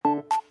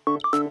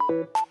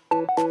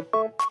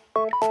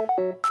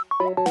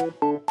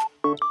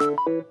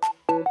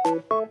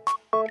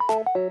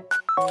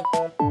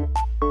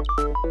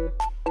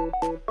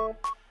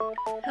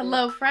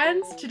Hello,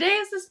 friends. Today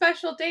is a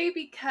special day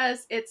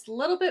because it's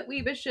Little Bit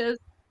Weebish's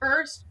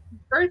first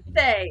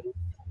birthday.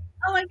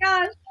 Oh my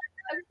gosh,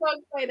 I'm so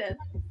excited.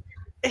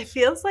 It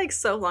feels like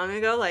so long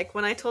ago. Like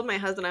when I told my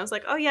husband, I was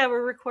like, oh yeah,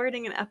 we're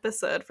recording an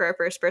episode for our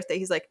first birthday.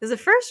 He's like, is it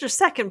first or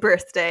second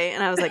birthday?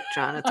 And I was like,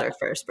 John, it's our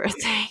first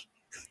birthday.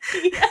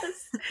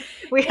 Yes.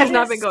 We have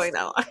not been going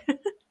that long.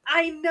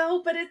 I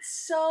know, but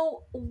it's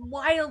so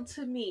wild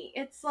to me.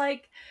 It's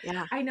like,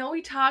 Yeah. I know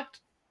we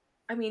talked,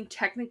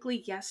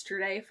 technically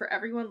yesterday for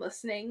everyone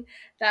listening,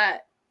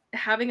 that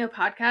having a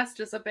podcast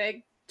is a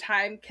big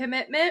time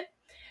commitment,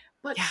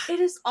 but it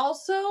is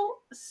also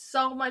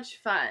so much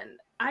fun.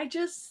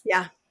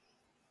 Yeah.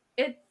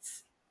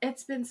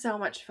 It's been so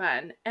much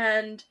fun.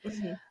 And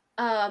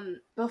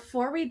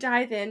before we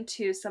dive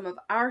into some of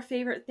our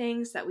favorite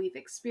things that we've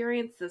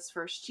experienced this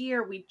first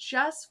year, we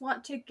just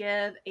want to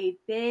give a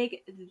big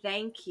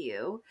thank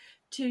you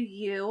to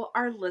you,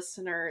 our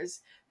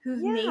listeners,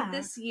 who've made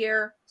this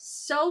year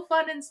so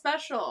fun and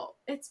special.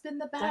 It's been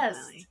the best.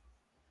 Definitely.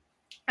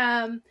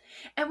 And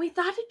we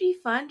thought it'd be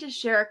fun to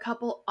share a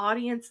couple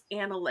audience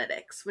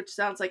analytics, which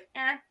sounds like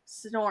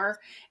snore.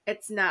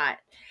 It's not.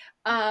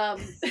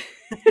 Because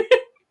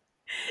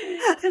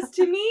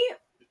to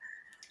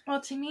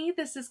me,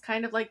 this is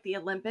kind of like the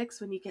Olympics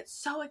when you get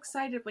so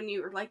excited when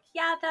you're like,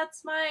 yeah,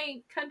 that's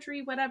my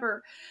country,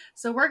 whatever.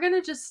 So we're going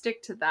to just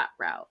stick to that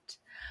route.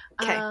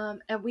 Okay.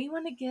 And we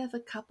want to give a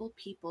couple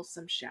people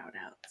some shout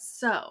outs.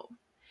 So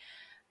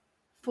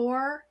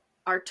for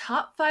our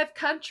top 5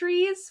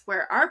 countries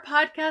where our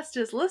podcast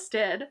is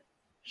listed,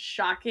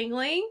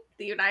 shockingly,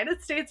 the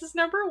United States is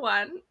number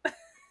 1.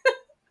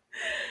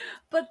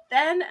 But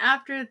then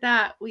after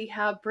that, we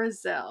have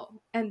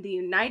Brazil and the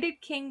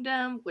United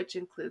Kingdom, which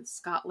includes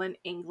Scotland,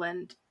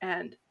 England,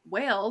 and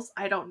Wales.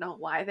 I don't know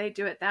why they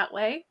do it that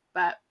way,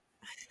 but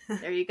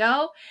there you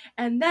go.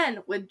 And then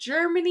with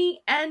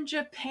Germany and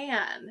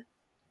Japan,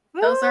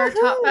 those are our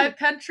top 5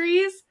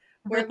 countries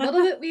where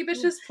Little Bit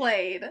Weebish is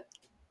played.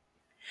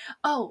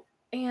 Oh,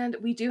 and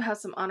we do have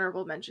some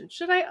honorable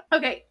mentions.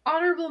 Okay,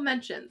 honorable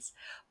mentions.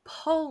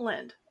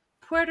 Poland,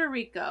 Puerto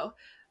Rico,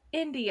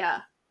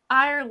 India,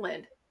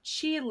 Ireland,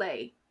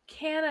 Chile,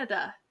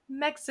 Canada,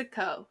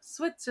 Mexico,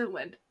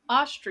 Switzerland,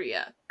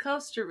 Austria,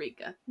 Costa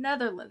Rica,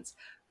 Netherlands,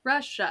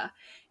 Russia,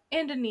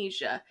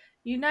 Indonesia,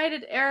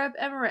 United Arab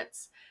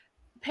Emirates,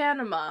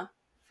 Panama,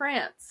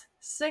 France,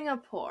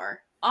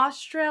 Singapore,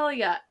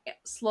 Australia,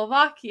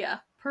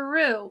 Slovakia,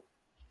 Peru,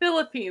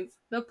 Philippines,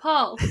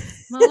 Nepal,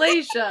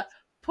 Malaysia,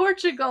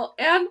 Portugal,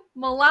 and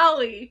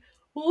Malawi.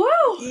 Woo!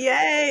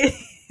 Yay!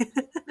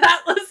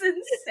 That was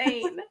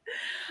insane.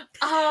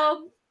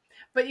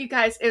 But you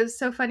guys, it was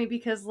so funny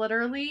because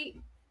literally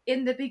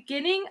in the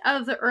beginning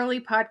of the early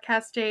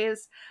podcast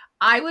days,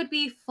 I would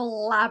be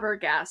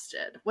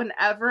flabbergasted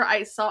whenever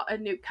I saw a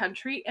new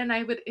country, and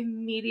I would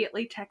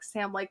immediately text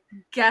Sam, like,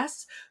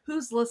 guess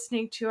who's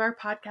listening to our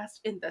podcast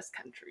in this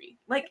country?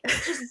 Like, it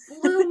just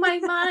blew my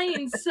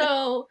mind.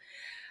 So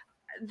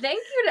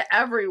thank you to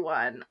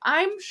everyone.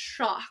 I'm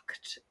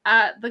shocked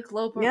at the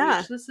global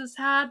reach this has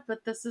had,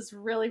 but this is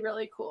really,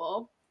 really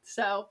cool.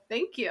 So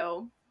thank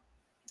you.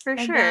 For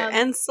sure.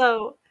 And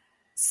so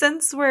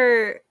since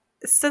we're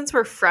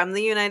from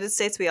the United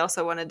States, we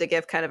also wanted to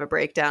give kind of a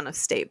breakdown of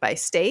state by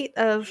state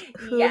of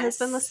who has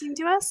been listening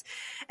to us.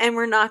 And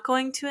we're not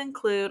going to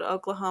include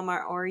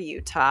Oklahoma or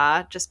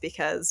Utah just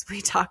because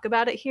we talk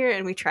about it here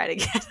and we try to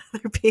get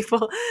other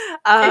people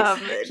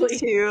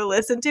to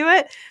listen to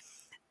it.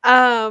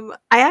 I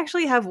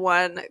actually have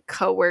one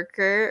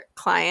coworker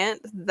client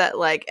that,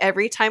 like,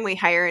 every time we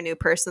hire a new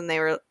person,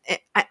 so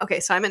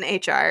I'm in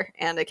HR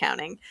and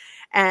accounting,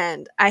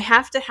 and I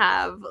have to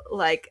have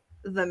like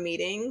the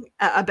meeting,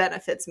 a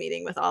benefits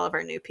meeting with all of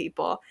our new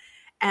people.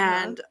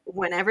 And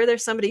whenever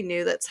there's somebody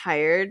new that's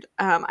hired,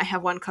 I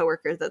have one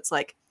coworker that's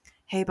like,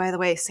 hey, by the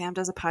way, Sam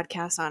does a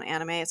podcast on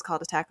anime. It's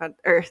called Attack on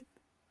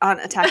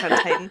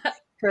Titan.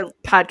 Her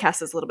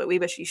podcast is a Little Bit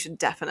Weebish. You should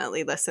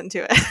definitely listen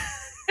to it.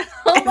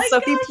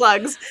 Oh he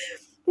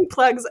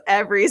plugs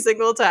every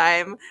single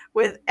time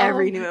with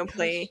every new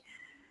employee.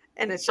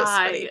 And it's just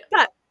funny.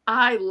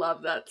 I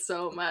love that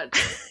so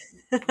much.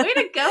 Way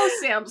to go,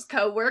 Sam's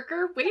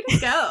coworker. Way to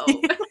go.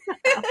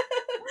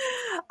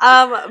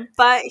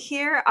 But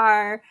here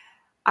are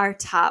our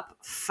top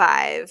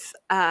 5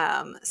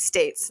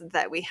 states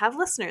that we have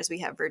listeners. We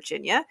have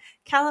Virginia,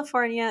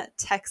 California,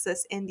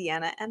 Texas,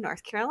 Indiana, and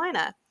North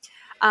Carolina.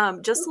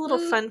 Just a little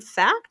fun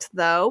fact,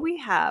 though, we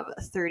have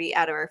 30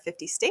 out of our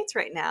 50 states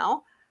right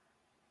now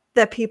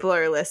that people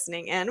are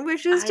listening in,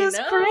 which is just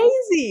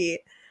crazy.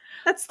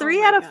 That's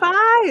 3 out of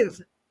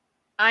 5.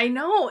 I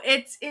know.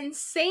 It's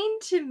insane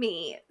to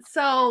me.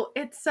 So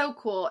it's so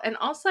cool. And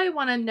also I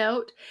want to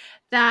note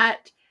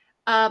that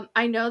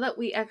I know that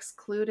we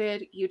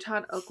excluded Utah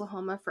and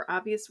Oklahoma for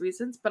obvious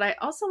reasons, but I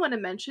also want to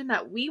mention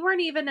that we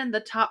weren't even in the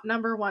top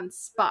number 1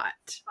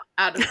 spot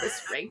out of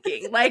this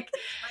ranking. Like,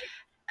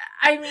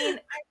 I mean,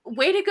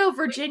 way to go,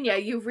 Virginia.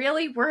 You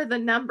really were the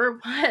number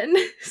one.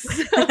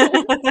 So,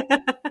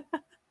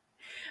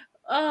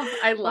 oh,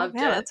 I loved it.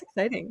 That's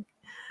exciting.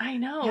 I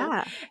know.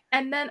 Yeah.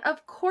 And then,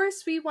 of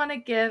course, we want to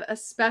give a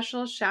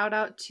special shout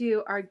out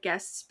to our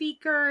guest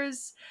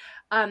speakers.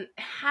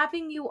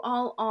 Having you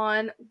all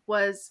on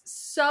was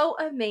so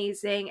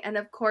amazing. And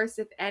of course,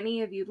 if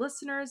any of you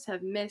listeners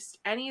have missed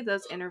any of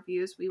those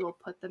interviews, we will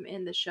put them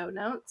in the show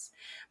notes.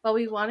 But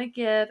we want to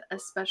give a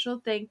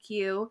special thank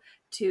you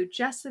to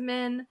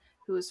Jessamine,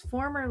 who was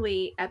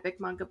formerly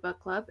Epic Manga Book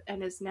Club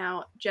and is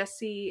now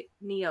Jessie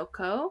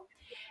Nyoko,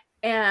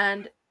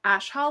 and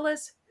Ash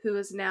Hollis, who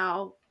is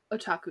now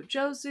Otaku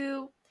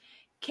Jozu,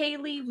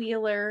 Kaylee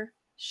Wheeler,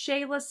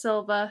 Shayla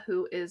Silva,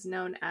 who is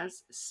known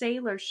as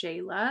Sailor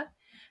Shayla,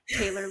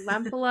 Taylor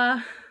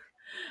Lempola,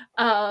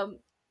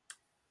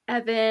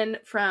 Evan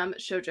from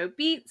Shoujo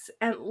Beats,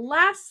 and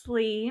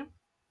lastly,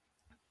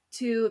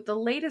 to the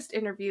latest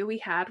interview we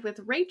had with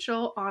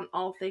Rachel on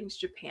All Things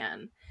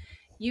Japan.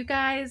 You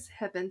guys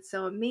have been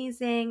so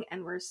amazing,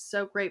 and we're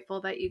so grateful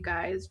that you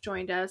guys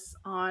joined us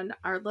on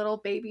our little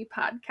baby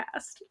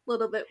podcast,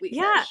 Little Bit Weekish.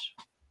 Yeah.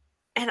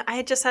 And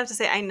I just have to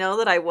say, I know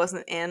that I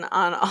wasn't in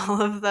on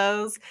all of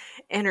those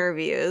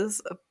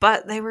interviews,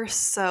 but they were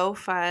so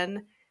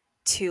fun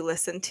to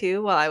listen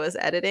to while I was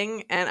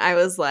editing. And I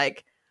was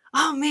like,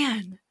 oh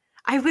man,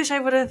 I wish,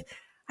 oh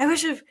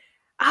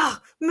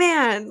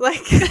man,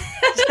 like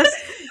just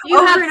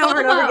over and over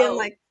and over again.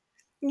 Like,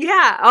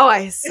 yeah. Oh,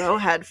 I so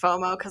had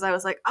FOMO because I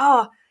was like,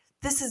 oh,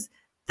 this is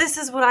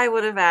what I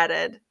would have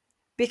added,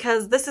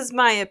 because this is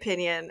my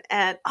opinion.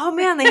 And oh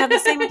man, they have the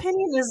same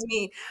opinion as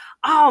me.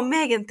 Oh,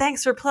 Megan,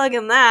 thanks for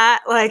plugging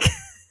that. Like,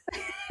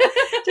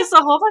 just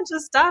a whole bunch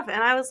of stuff.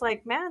 And I was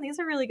like, man, these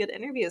are really good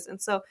interviews. And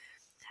so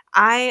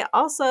I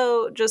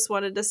also just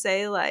wanted to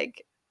say,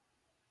 like,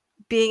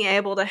 being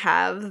able to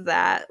have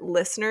that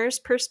listener's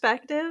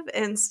perspective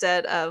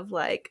instead of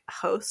like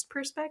host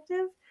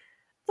perspective,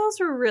 those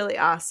were really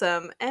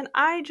awesome. And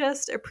I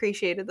just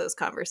appreciated those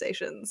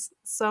conversations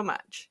so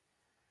much.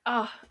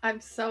 Oh, I'm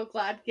so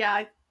glad.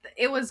 Yeah,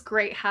 it was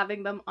great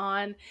having them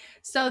on.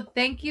 So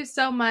thank you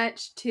so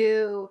much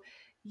to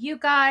you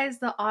guys,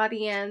 the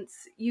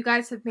audience. You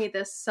guys have made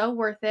this so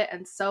worth it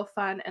and so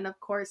fun. And of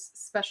course,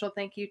 special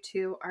thank you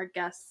to our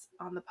guests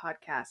on the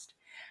podcast.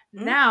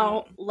 Mm-hmm.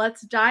 Now,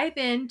 let's dive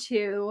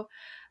into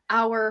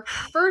our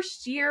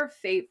first year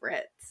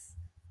favorites.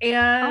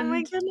 And oh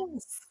my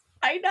goodness.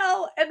 I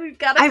know. And we've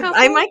got a couple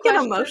I might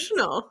questions. Get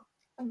emotional.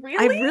 Really?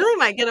 I really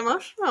might get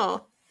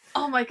emotional.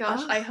 Oh my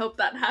gosh, I hope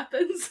that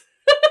happens.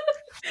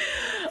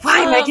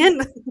 Why,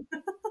 Megan?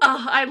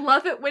 I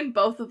love it when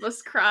both of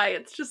us cry.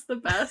 It's just the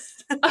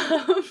best.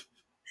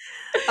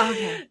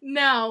 Okay.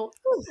 Now,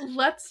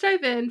 let's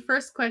dive in.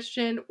 First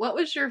question. What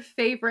was your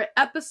favorite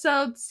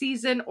episode,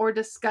 season, or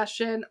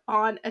discussion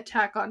on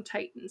Attack on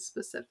Titan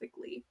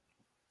specifically?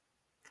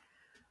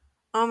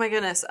 Oh my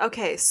goodness.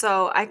 Okay,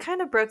 so I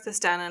kind of broke this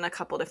down in a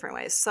couple different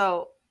ways.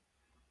 So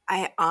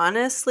I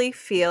honestly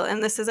feel,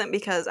 and this isn't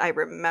because I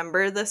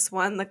remember this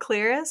one the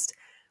clearest,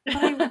 but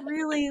I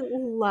really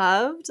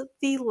loved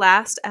the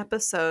last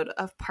episode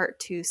of Part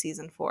 2,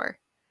 Season 4.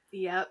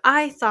 Yep.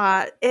 I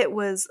thought it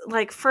was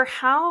like for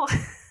how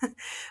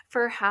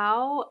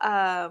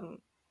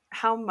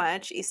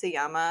much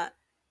Isayama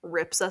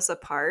rips us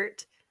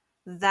apart.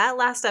 That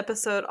last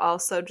episode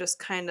also just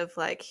kind of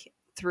like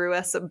threw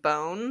us a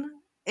bone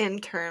in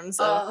terms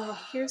of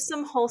here's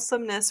some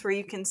wholesomeness where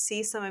you can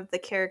see some of the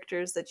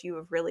characters that you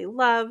have really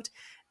loved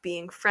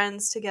being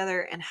friends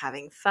together and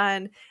having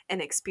fun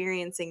and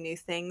experiencing new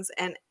things.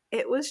 And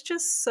it was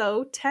just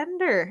so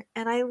tender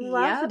and I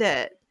loved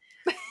it.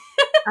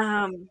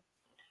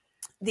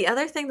 The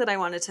other thing that I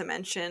wanted to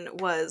mention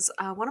was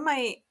one of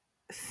my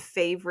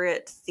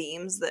favorite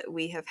themes that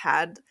we have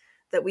had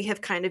that we have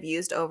kind of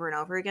used over and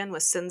over again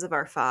was Sins of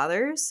Our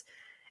Fathers.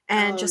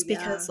 And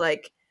because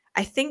like,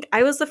 I think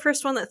I was the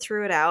first one that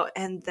threw it out,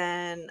 and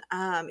then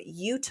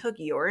you took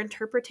your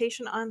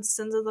interpretation on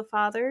Sins of the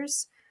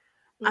Fathers.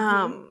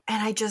 And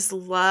I just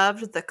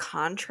loved the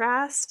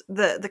contrast,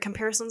 the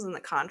comparisons and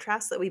the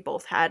contrast that we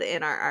both had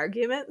in our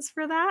arguments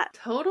for that.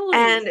 Totally.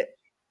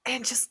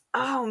 And just,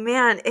 oh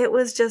man, it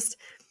was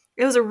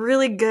a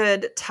really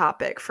good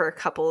topic for a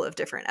couple of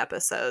different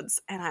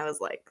episodes. And I was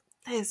like,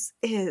 this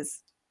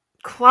is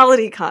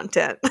quality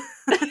content.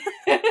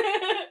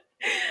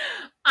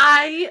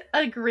 I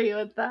agree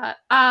with that.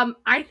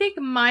 I think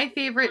my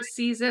favorite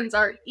seasons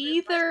are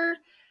either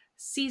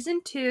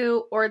season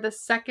 2 or the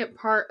second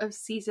part of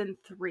season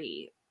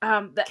 3.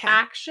 The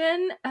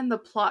action and the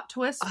plot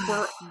twists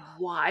were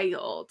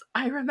wild.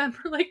 I remember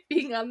like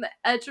being on the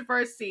edge of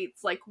our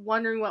seats, like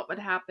wondering what would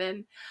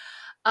happen.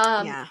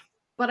 But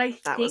I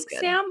think,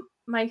 Sam,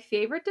 my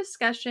favorite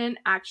discussion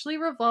actually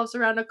revolves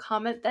around a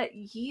comment that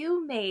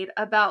you made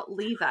about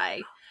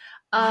Levi.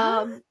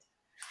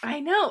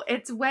 I know.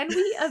 It's when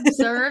we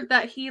observe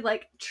that he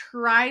like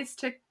tries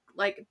to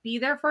like be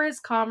there for his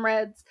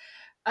comrades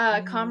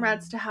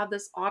to have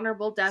this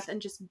honorable death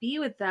and just be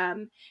with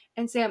them.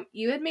 And Sam,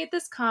 you had made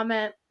this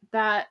comment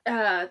that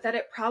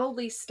it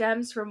probably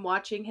stems from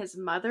watching his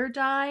mother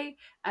die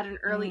at an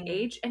early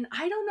age, and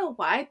I don't know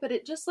why, but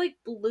it just like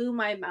blew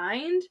my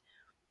mind.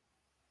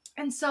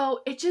 And so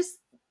it just,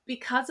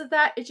 because of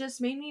that, it just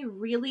made me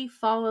really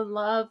fall in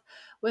love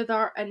with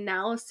our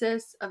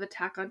analysis of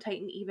Attack on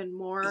Titan even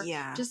more.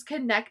 Yeah. Just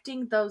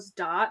connecting those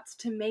dots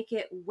to make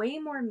it way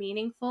more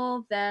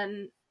meaningful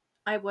than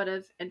I would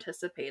have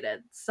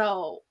anticipated.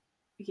 So,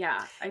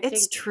 yeah,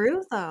 It's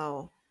true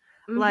though.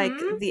 Like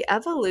the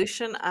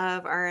evolution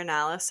of our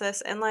analysis,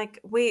 and like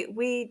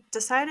we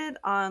decided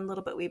on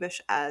Little Bit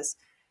Weebish as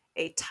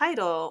a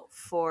title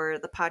for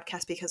the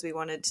podcast because we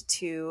wanted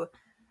to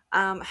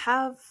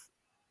have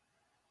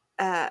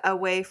a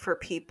way for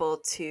people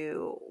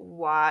to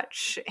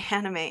watch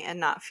anime and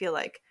not feel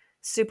like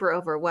super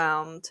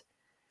overwhelmed,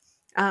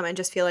 and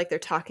just feel like they're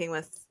talking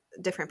with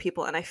different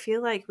people. And I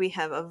feel like we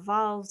have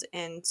evolved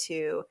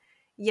into,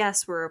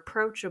 yes, we're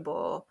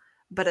approachable,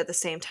 but at the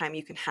same time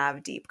you can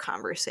have deep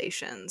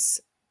conversations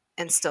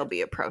and still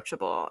be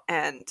approachable.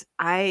 And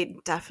I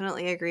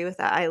definitely agree with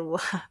that. I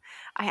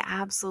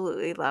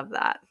absolutely love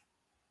that.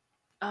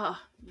 Oh,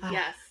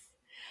 yes.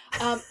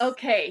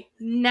 Okay,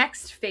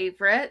 next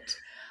favorite.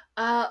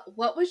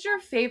 What was your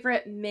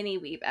favorite Mini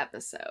Weeb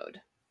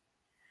episode?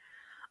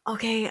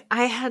 Okay,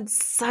 I had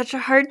such a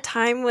hard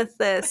time with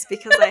this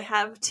because I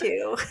have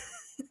two.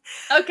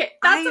 Okay,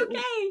 that's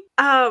okay.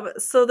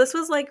 So this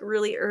was like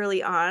really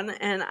early on,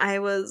 and I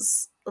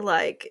was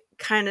like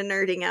kind of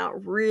nerding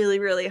out really,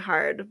 really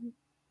hard.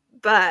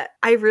 But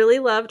I really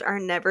loved our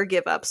Never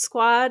Give Up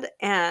squad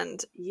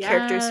and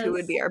characters who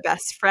would be our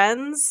best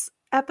friends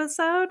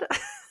episode.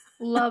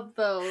 Love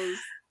those.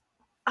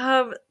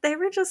 They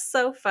were just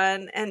so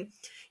fun, and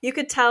you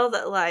could tell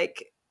that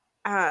like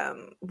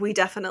we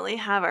definitely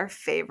have our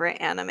favorite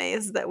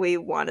animes that we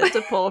wanted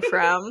to pull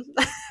from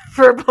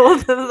for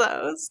both of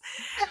those.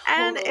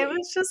 And it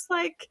was just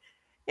like,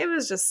 it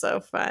was just so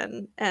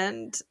fun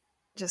and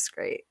just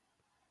great.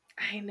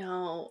 I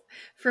know.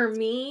 For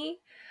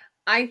me,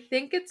 I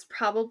think it's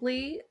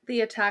probably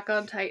the Attack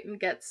on Titan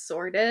Gets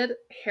Sorted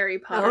Harry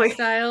Potter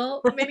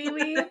style mini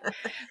weeb.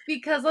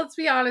 Because let's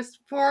be honest,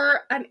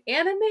 for an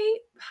anime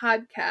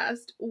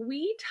podcast,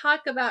 we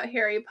talk about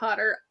Harry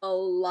Potter a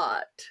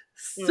lot.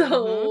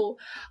 So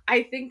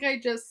I think I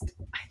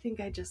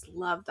just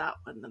love that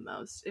one the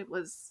most. It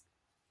was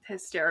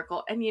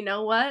hysterical. And you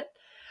know what?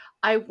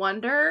 I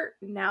wonder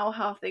now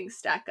how things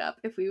stack up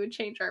if we would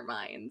change our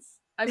minds.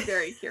 I'm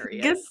very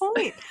curious. Good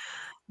point.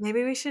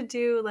 Maybe we should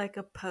do like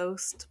a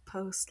post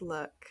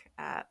look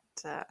at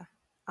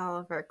all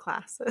of our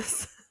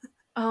classes.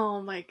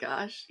 Oh my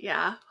gosh,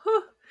 yeah.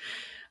 Whew.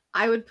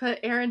 I would put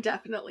Aaron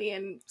definitely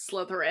in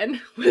Slytherin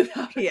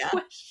without a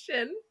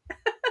question.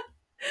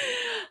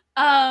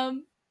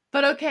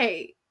 But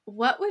okay,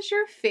 what was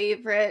your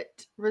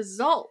favorite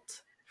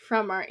result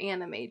from our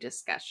anime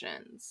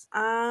discussions?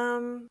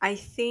 I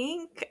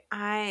think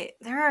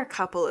there are a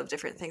couple of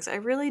different things. I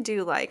really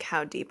do like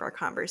how deep our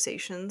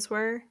conversations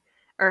were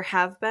or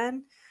have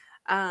been.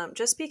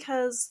 Just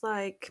because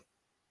like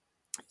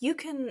you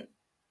can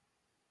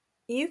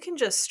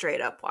just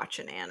straight up watch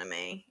an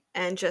anime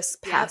and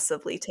just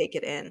passively take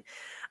it in.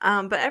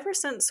 But ever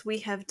since we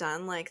have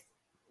done like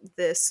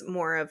this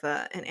more of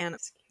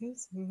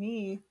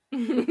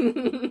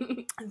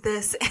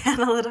this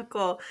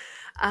analytical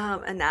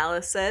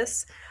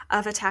analysis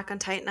of Attack on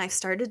Titan, I've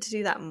started to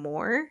do that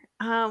more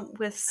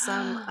with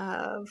some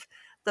of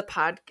the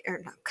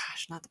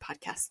not the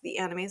podcast, the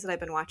animes that I've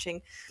been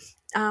watching.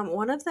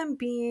 One of them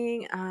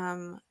being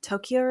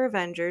Tokyo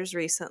Revengers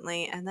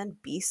recently, and then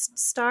Beast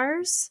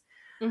Stars.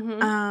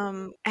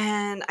 And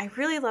I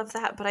really love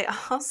that, but I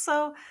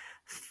also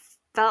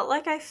felt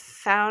like I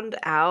found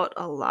out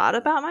a lot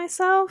about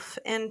myself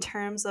in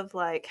terms of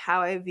like how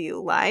I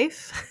view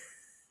life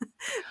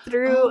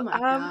through oh my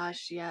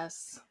gosh,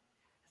 yes.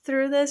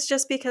 Through this,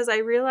 just because I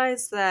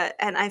realized that,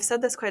 and I've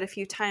said this quite a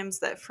few times,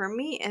 that for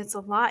me it's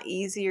a lot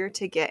easier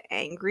to get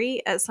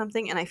angry at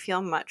something, and I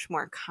feel much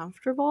more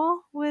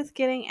comfortable with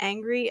getting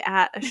angry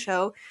at a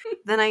show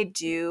than I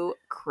do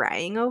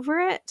crying over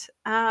it,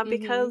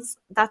 because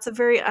that's a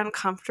very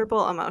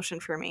uncomfortable emotion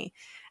for me.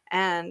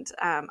 And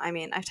I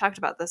mean, I've talked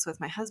about this with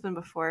my husband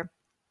before,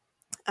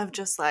 of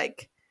just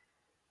like,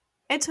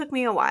 it took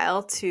me a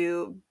while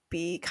to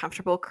be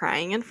comfortable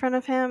crying in front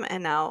of him,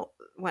 and now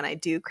when I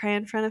do cry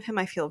in front of him,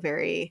 I feel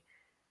very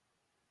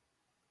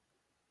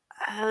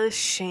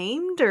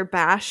ashamed or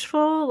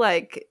bashful,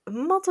 like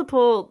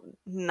multiple,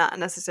 not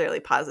necessarily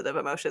positive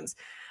emotions.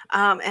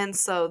 And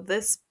so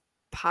this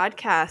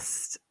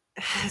podcast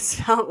has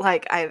felt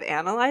like I've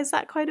analyzed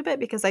that quite a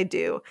bit, because I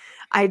do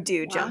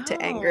jump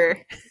to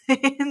anger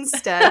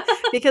instead,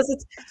 because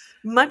it's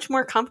much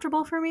more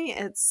comfortable for me.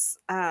 It's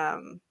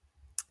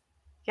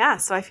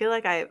so I feel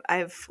like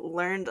I've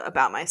learned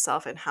about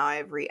myself and how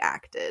I've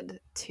reacted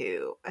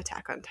to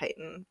Attack on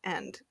Titan,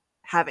 and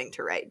having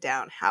to write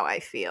down how I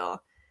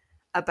feel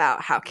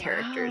about how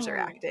characters are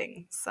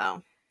acting.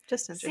 So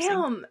just interesting.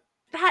 Sam,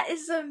 that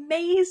is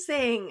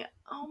amazing.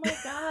 Oh my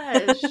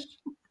gosh.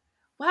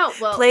 Wow.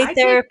 Well, play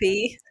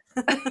therapy.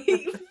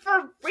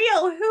 For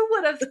real, who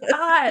would have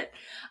thought?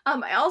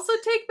 I also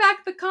take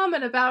back the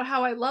comment about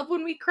how I love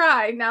when we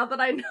cry now that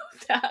I know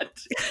that.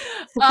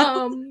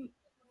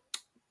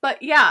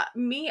 But yeah,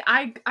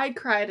 I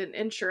cried in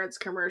insurance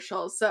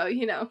commercials, so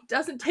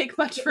doesn't take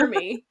much for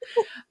me.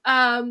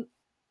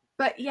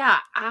 But yeah,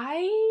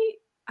 I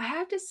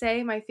have to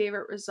say my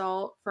favorite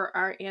result for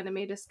our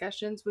anime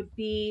discussions would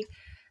be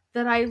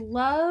that I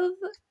love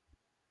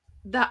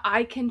that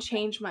I can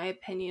change my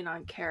opinion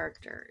on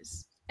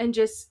characters and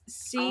just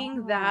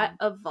seeing that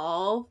Oh.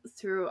 evolve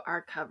through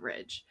our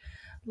coverage.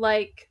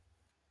 Like,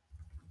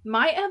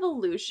 my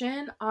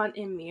evolution on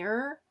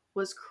Ymir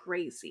was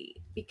crazy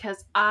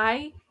because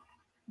I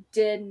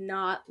did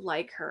not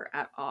like her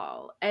at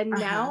all. And Uh-huh.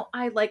 now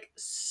I like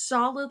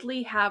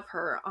solidly have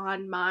her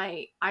on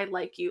my I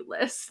like you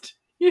list,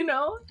 you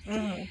know?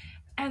 Mm.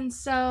 And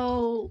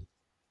so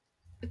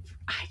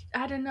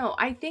I don't know.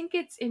 I think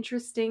it's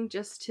interesting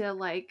just to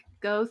like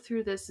go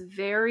through this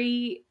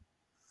very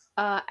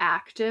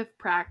active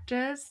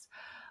practice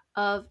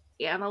of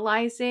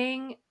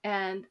analyzing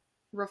and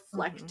Mm-hmm.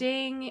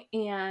 reflecting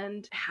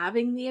and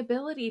having the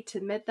ability to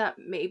admit that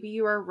maybe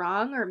you are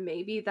wrong or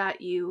maybe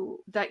that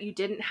you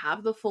didn't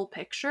have the full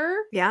picture.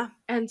 Yeah.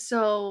 And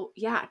so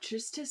yeah,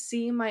 just to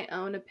see my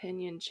own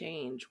opinion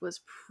change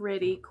was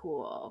pretty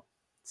cool.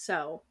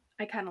 So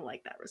I kind of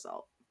like that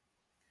result.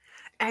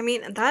 I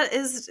mean, that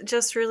is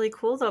just really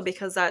cool though,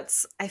 because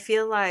I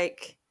feel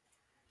like,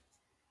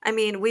 I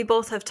mean, we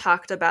both have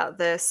talked about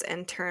this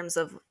in terms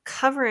of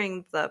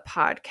covering the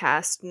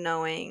podcast,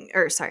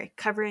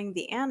 covering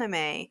the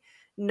anime,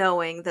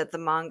 knowing that the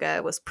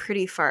manga was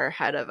pretty far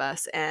ahead of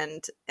us,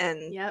 and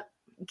Yep.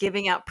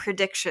 giving out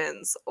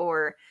predictions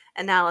or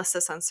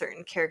analysis on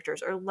certain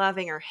characters, or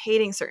loving or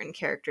hating certain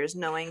characters,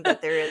 knowing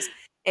that there is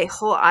a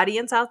whole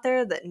audience out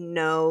there that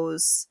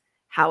knows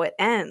how it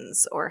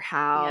ends or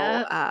how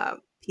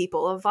Yep.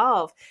 people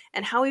evolve,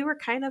 and how we were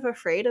kind of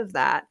afraid of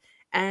that.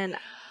 And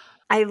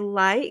I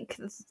like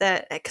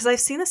that because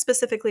I've seen this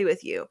specifically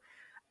with you,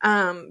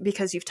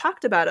 because you've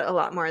talked about it a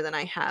lot more than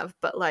I have,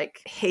 but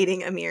like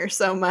hating Amir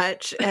so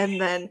much and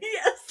then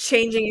Yes.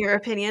 changing your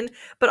opinion,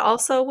 but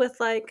also with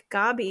like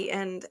Gabi,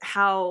 and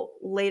how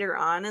later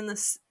on in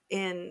this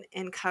in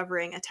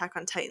covering Attack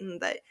on Titan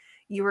that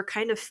you were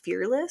kind of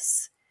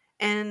fearless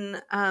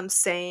and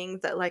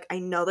saying that, like, I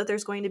know that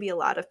there's going to be a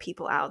lot of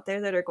people out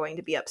there that are going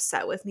to be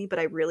upset with me, but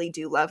I really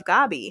do love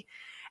Gabi.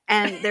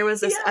 And there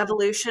was this Yeah.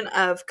 evolution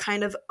of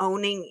kind of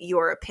owning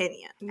your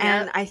opinion.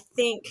 And Yep. I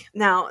think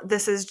now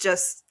this is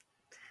just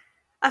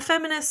a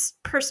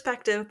feminist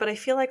perspective, but I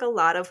feel like a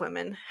lot of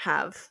women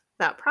have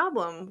that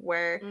problem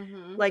where,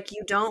 Mhm. like,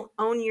 you don't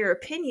own your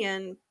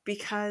opinion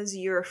because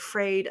you're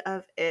afraid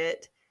of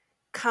it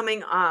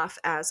coming off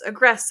as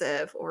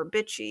aggressive or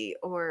bitchy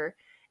or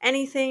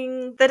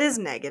anything that is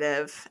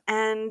negative.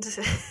 And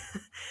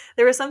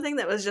there was something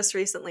that was just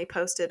recently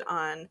posted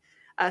on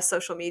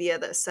social media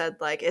that said,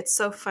 like, it's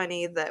so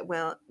funny that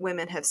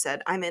women have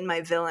said, I'm in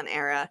my villain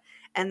era.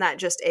 And that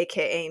just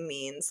AKA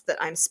means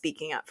that I'm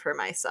speaking up for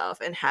myself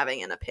and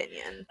having an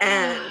opinion.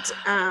 And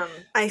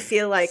I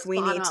feel like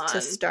we Spot need to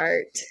on.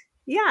 start.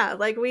 Yeah,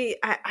 like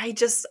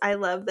I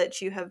love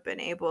that you have been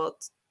able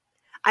to,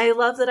 I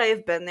love that I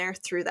have been there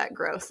through that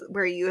growth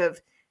where you have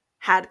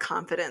had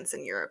confidence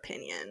in your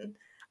opinion.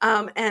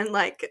 And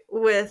like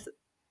with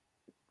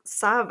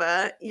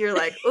Sava, you're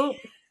like, oh,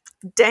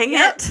 dang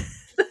Yep. it.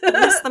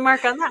 Missed the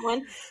mark on that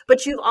one.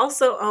 But you've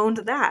also owned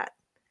that.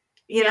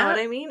 You know what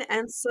Yep. I mean?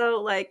 And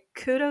so, like,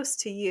 kudos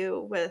to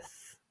you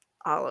with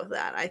all of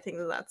that. I think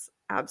that that's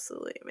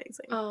absolutely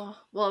amazing. Oh,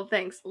 well,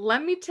 thanks.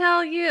 Let me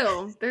tell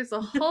you, there's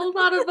a whole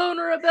lot of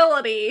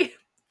vulnerability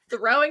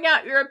throwing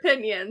out your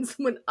opinions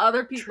when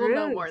other people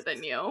know more Truth.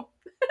 than you.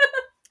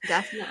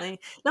 Definitely.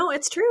 No,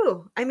 it's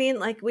true. I mean,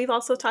 like, we've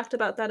also talked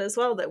about that as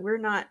well, that we're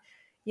not,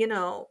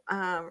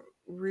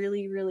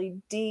 really,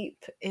 really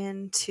deep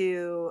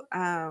into,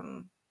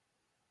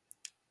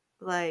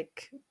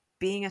 like,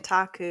 being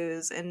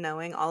otakus and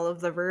knowing all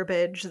of the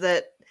verbiage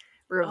that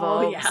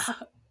Oh, yeah. revolves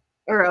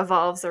or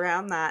evolves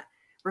around that.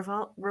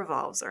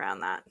 Revolves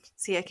around that.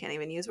 See, I can't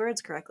even use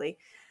words correctly.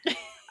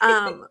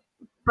 Um,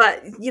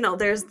 but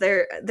there's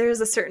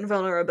a certain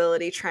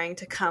vulnerability trying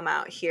to come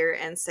out here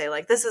and say,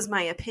 like, this is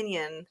my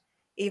opinion,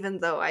 even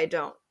though I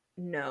don't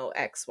know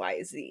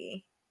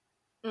XYZ.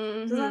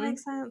 Does that Mm-hmm. make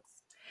sense?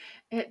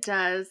 It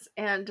does.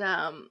 And,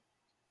 oh,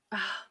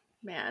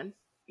 man,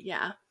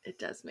 yeah, it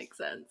does make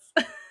sense.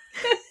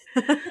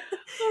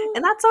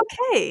 And that's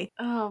okay.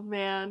 Oh,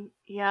 man.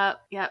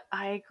 Yep. Yep.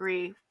 I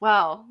agree.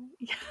 Well,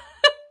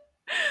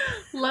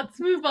 let's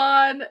move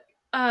on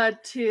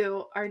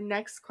to our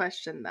next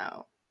question,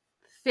 though.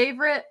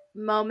 Favorite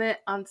moment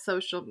on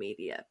social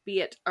media, be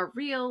it a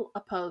reel,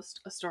 a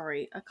post, a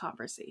story, a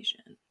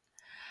conversation.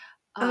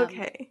 Um,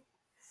 Okay.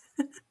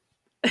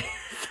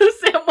 so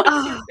Sam,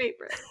 what's your Oh,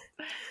 favorite?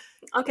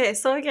 okay.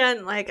 So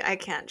again, like, I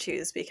can't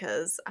choose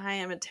because I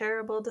am a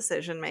terrible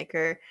decision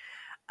maker.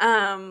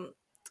 Um,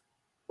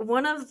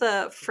 One of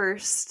the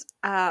first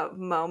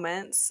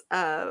moments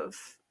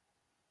of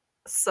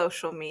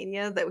social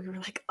media that we were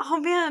like, oh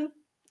man,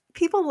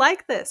 people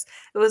like this.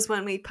 It was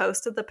when we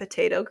posted the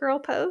Potato Girl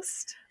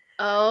post.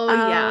 Oh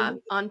yeah,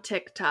 on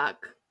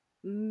TikTok.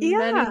 Many,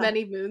 Yeah.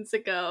 many moons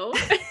ago.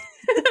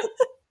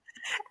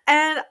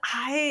 And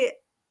I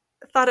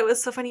thought it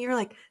was so funny. You're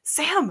like,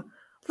 Sam,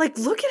 like,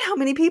 look at how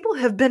many people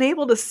have been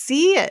able to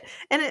see it.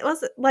 And it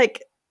wasn't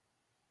like,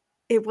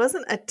 it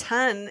wasn't a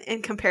ton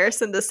in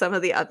comparison to some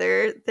of the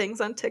other things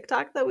on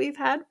TikTok that we've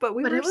had, but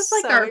we were it was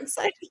like so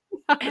excited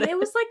about and it. it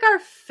was like our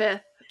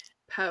 5th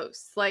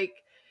post. Like,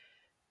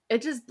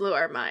 it just blew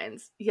our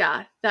minds.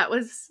 Yeah, that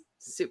was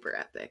super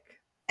epic.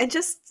 And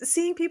just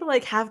seeing people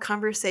like having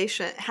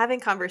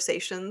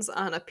conversations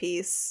on a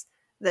piece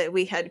that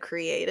we had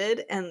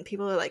created, and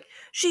people are like,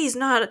 she's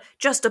not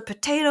just a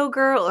potato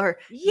girl, or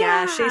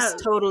yeah, she's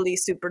totally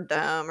super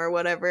dumb, or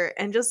whatever,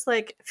 and just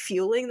like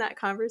fueling that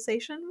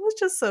conversation was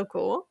just so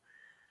cool.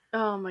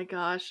 Oh my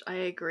gosh, I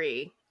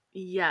agree.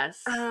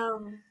 Yes.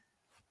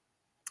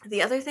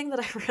 The other thing that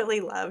I really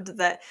loved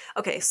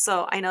okay,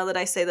 so I know that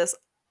I say this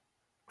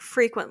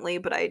frequently,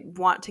 but I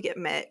want to give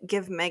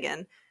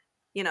Megan,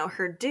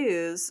 her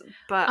dues,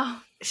 but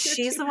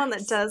she's the one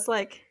that does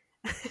like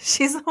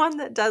she's the one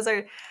that does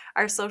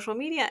our social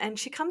media, and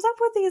she comes up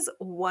with these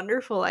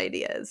wonderful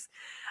ideas.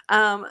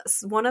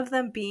 One of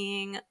them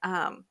being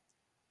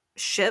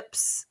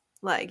ships,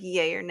 like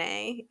yay or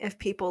nay, if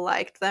people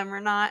liked them or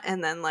not,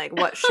 and then like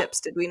what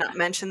ships did we not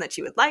mention that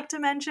you would like to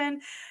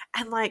mention.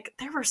 And like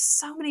there were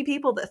so many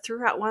people that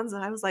threw out ones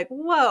that I was like,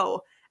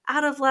 whoa,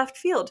 out of left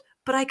field,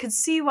 but I could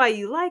see why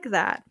you like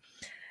that.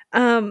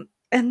 And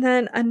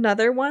then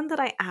another one that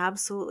I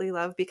absolutely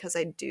love, because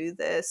I do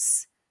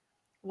this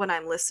when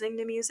I'm listening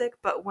to music,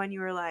 but when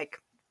you were like,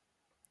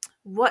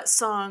 what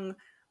song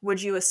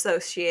would you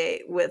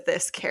associate with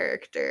this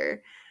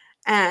character?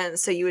 And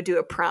so you would do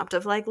a prompt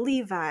of like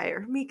Levi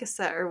or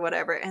Mikasa or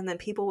whatever, and then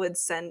people would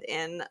send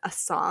in a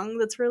song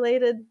that's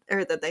related,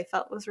 or that they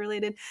felt was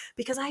related,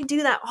 because I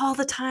do that all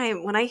the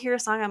time. When I hear a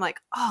song, I'm like,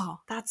 oh,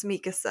 that's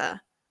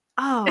Mikasa.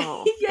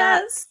 Oh, yes.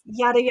 That's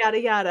yada,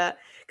 yada, yada.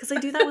 Because I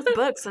do that with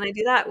books, and I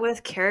do that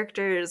with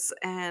characters,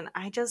 and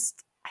I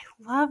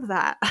love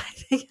that. I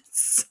think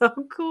it's so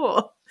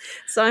cool.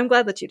 So I'm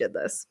glad that you did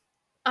this.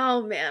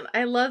 Oh man,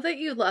 I love that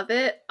you love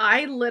it.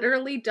 I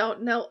literally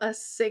don't know a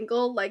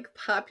single like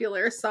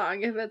popular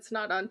song if it's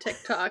not on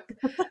TikTok,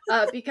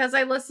 because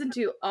I listen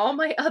to all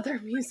my other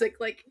music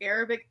like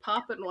Arabic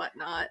pop and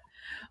whatnot.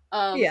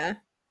 Yeah.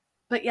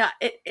 But yeah,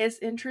 it is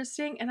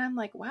interesting, and I'm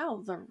like,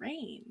 wow, the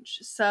range.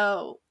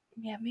 So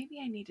yeah, maybe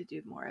I need to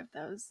do more of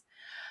those.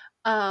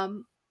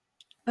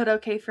 But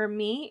okay, for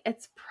me,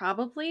 it's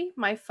probably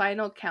my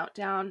final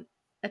countdown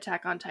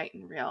Attack on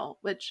Titan reel,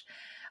 which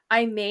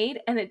I made,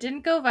 and it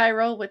didn't go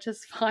viral, which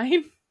is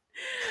fine.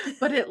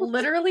 But it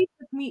literally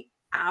took me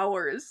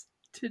hours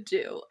to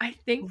do. I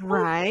think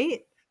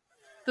right,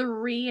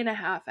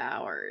 3.5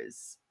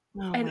 hours.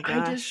 oh And my I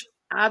gosh, just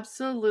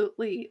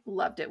absolutely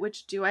loved it.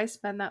 Which, do I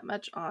spend that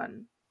much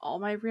on all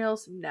my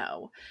reels?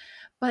 No.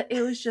 But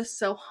it was just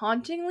so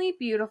hauntingly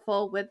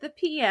beautiful with the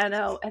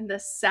piano and the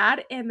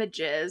sad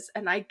images.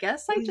 And I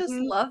guess I just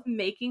love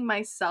making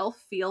myself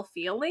feel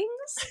feelings.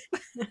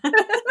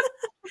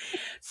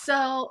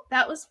 So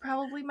that was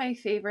probably my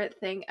favorite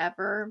thing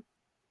ever.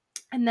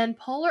 And then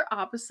polar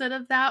opposite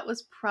of that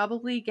was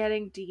probably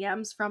getting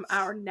DMs from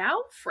our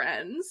now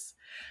friends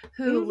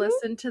who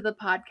listen to the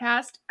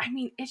podcast. I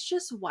mean, it's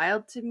just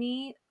wild to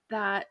me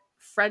that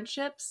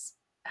friendships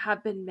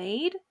have been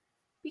made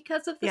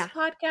because of this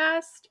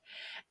podcast.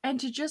 And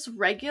to just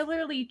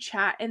regularly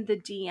chat in the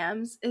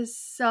DMs is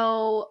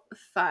so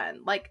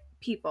fun. Like,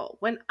 people,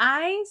 when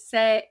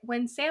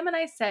Sam and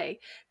I say,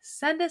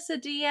 send us a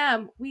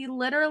DM, we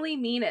literally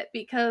mean it,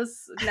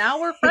 because now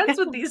we're friends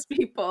with these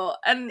people,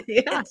 and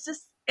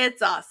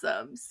it's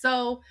awesome.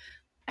 So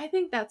I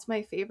think that's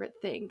my favorite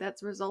thing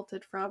that's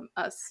resulted from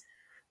us,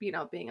 being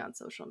on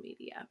social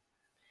media.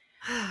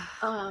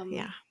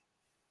 Yeah.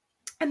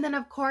 And then,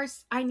 of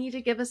course, I need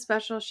to give a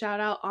special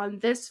shout out on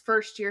this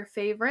first year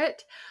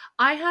favorite.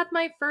 I had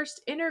my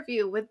first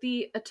interview with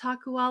the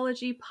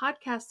Otakuology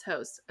podcast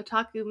hosts,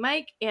 Otaku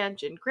Mike and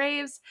Jen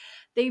Graves.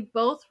 They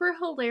both were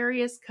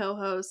hilarious co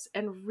hosts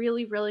and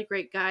really, really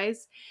great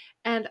guys.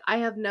 And I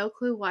have no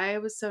clue why I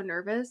was so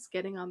nervous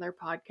getting on their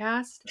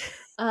podcast.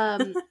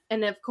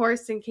 And of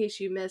course, in case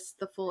you missed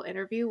the full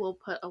interview, we'll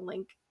put a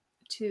link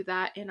to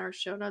that in our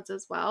show notes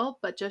as well.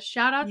 But just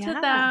shout out to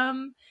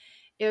them.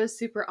 It was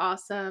super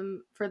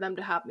awesome for them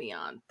to have me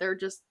on. They're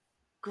just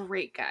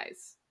great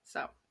guys.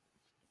 So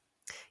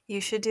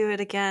you should do it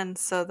again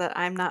so that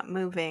I'm not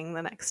moving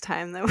the next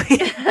time that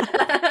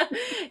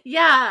we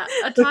yeah,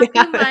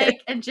 Otaku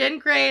Mike and Jen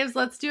Graves,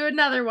 let's do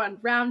another one,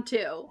 round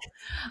 2.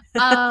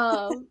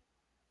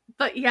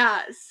 But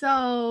yeah,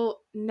 so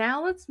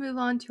now let's move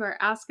on to our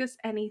Ask Us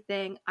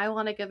Anything. I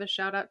want to give a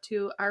shout out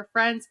to our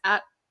friends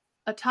at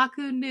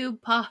Otaku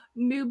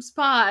Noobs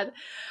Pod.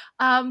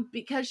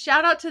 Because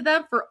shout out to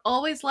them for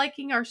always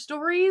liking our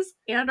stories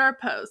and our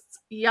posts.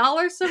 Y'all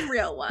are some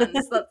real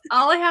ones. That's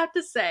all I have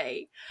to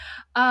say.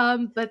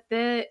 But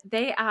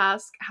they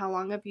ask, how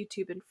long have you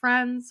two been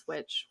friends?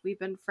 Which we've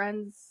been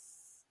friends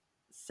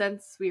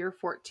since we were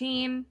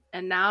 14,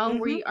 and now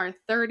we are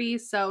 30,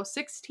 so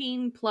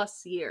 16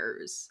 plus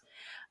years.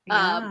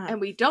 Yeah.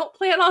 And we don't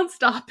plan on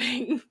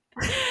stopping.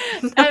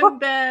 And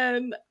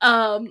then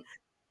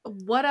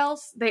what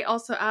else? They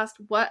also asked,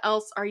 what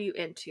else are you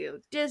into?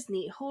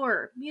 Disney,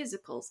 horror,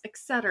 musicals,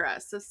 etc.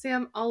 So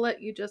Sam, I'll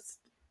let you just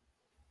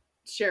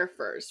share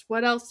first.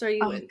 What else are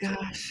you into?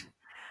 Gosh.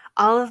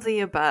 All of the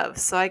above.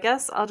 So I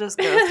guess I'll just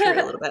go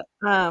through a little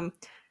bit.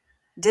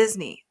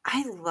 Disney.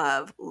 I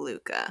love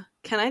Luca.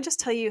 Can I just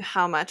tell you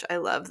how much I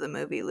love the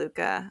movie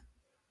Luca?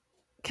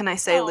 Can I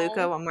say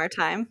Luca one more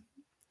time?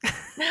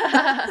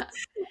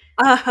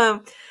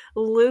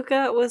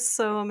 Luca was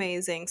so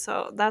amazing.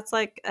 So that's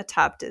like a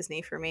top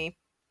Disney for me.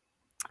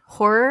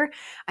 Horror,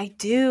 I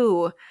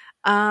do.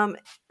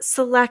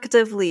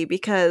 Selectively,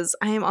 because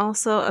I am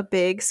also a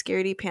big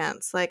scaredy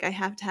pants. Like, I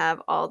have to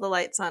have all the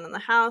lights on in the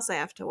house. I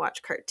have to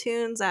watch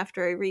cartoons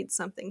after I read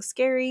something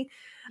scary.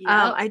 Yep.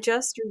 I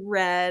just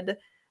read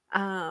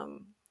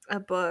a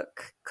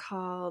book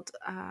called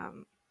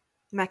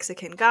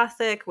Mexican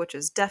Gothic, which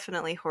is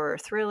definitely horror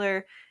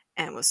thriller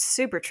and was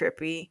super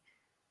trippy.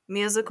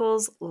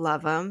 Musicals,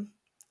 love them.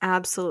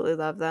 Absolutely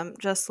love them.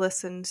 Just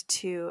listened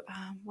to,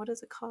 what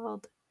is it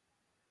called?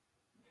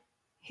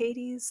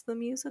 Hades the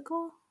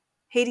musical?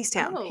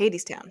 Hadestown. Oh,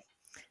 Hadestown.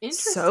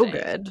 So interesting.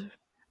 good,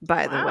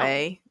 by the Wow.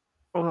 way.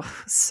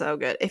 Oh, so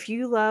good. If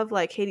you love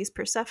like Hades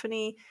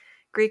Persephone,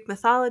 Greek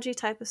mythology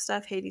type of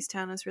stuff,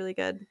 Hadestown is really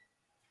good.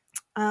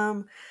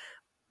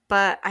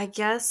 But I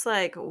guess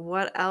like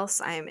what else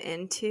I'm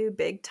into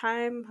big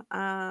time.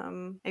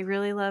 I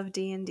really love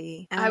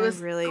D&D. And I was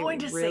really, going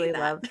to really say that.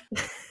 love.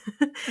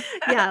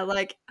 Yeah,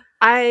 like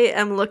I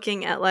am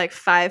looking at like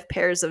 5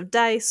 pairs of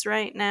dice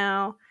right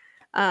now.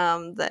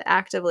 That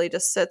actively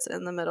just sits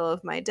in the middle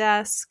of my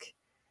desk.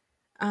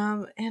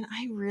 And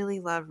I really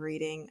love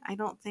reading. I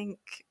don't think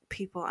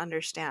people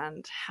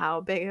understand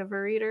how big of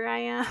a reader I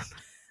am.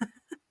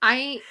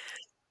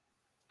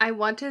 I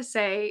want to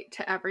say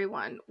to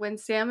everyone, when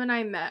Sam and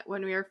I met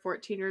when we were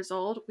 14 years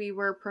old, we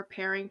were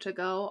preparing to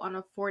go on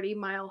a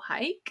 40-mile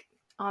hike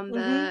on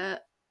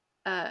the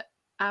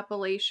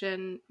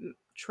Appalachian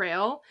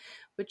Trail,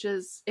 which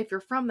is, if you're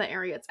from the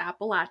area, it's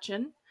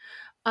Appalachian.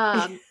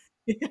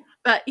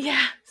 But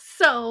yeah,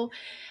 so,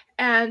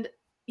 and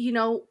you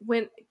know,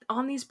 when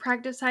on these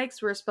practice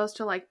hikes, we're supposed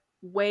to like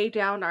weigh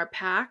down our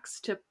packs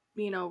to,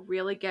 you know,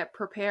 really get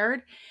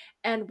prepared.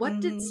 And what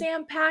did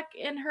Sam pack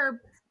in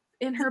her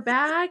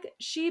bag?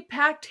 She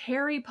packed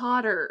Harry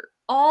Potter,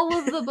 all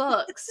of the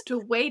books to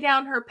weigh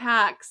down her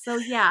pack. So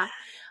yeah,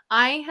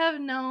 I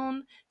have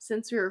known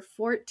since we were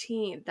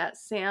 14 that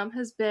Sam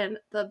has been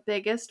the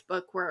biggest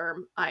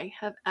bookworm I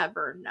have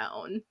ever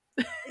known.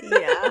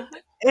 Yeah.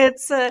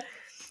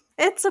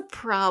 It's a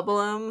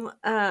problem,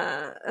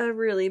 a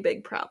really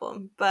big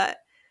problem, but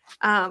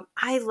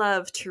I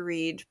love to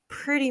read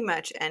pretty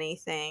much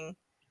anything.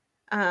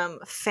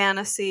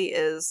 Fantasy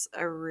is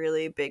a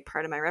really big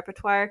part of my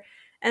repertoire.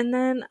 And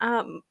then,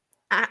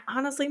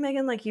 honestly,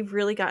 Megan, like you've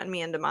really gotten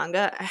me into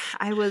manga.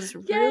 I was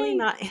really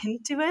not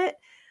into it,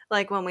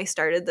 like when we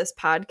started this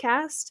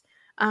podcast,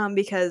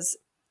 because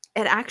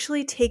it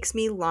actually takes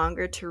me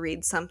longer to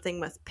read something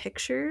with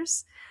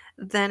pictures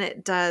than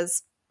it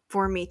does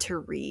for me to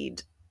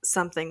read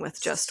something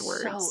with just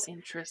words. So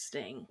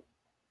interesting.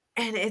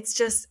 And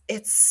it's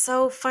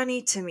so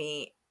funny to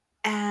me.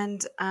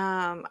 And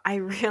I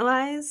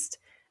realized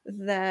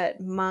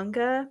that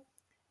manga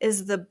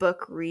is the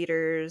book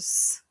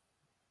reader's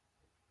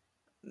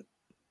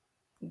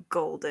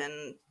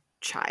golden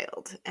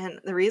child.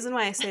 And the reason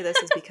why I say this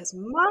is because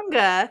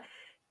manga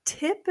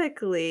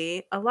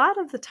typically a lot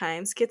of the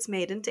times gets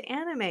made into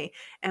anime,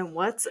 and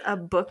what's a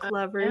book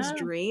lover's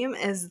dream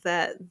is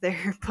that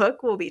their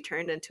book will be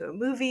turned into a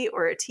movie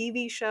or a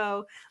TV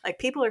show. Like,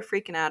 people are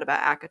freaking out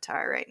about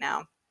ACOTAR right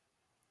now,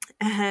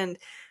 and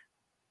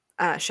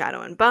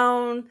Shadow and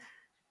Bone,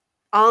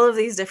 all of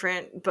these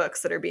different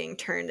books that are being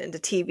turned into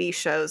TV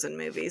shows and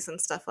movies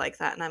and stuff like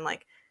that. And I'm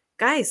like,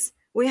 guys,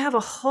 we have a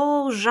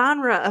whole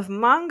genre of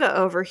manga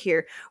over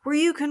here where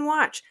you can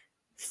watch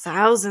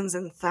thousands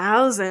and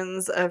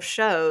thousands of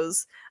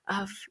shows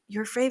of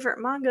your favorite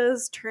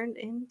mangas turned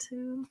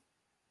into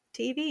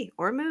TV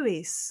or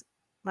movies.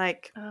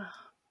 Like,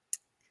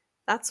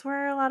 that's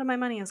where a lot of my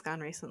money has gone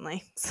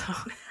recently. So,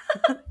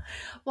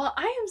 well,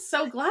 I am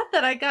so glad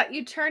that I got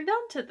you turned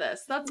on to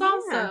this. That's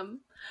awesome.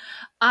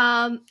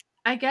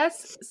 I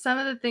guess some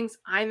of the things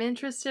I'm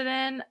interested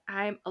in,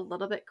 I'm a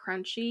little bit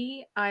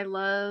crunchy. I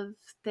love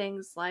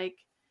things like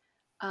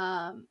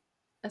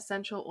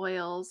essential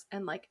oils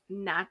and like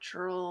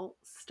natural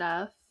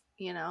stuff,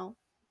 you know.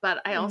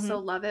 But I also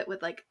love it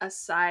with like a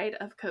side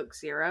of Coke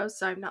Zero,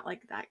 so I'm not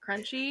like that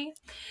crunchy.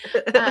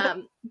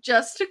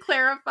 Just to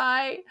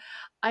clarify,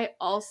 I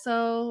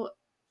also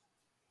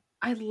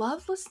I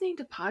love listening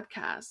to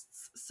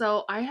podcasts.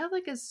 So I have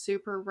like a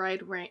super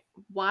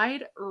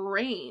wide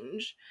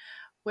range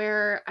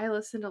where I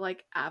listen to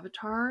like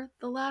Avatar,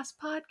 the last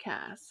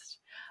podcast.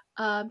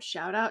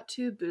 Shout out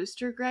to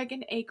Booster Greg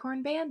and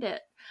Acorn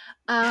Bandit.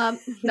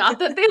 Not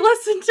that they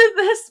listen to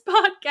this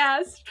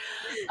podcast,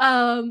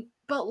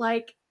 but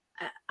like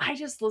I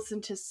just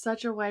listen to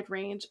such a wide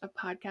range of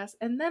podcasts,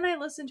 and then I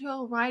listen to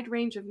a wide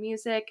range of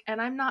music,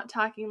 and I'm not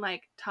talking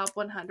like top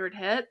 100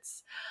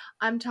 hits.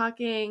 I'm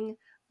talking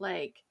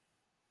like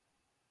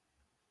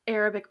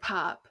Arabic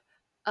pop,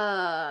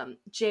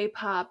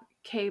 J-pop,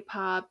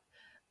 K-pop,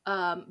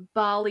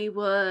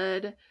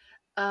 Bollywood,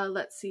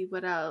 let's see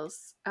what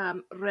else.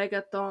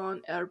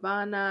 Reggaeton,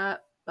 urbana,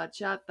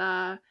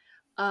 bachata,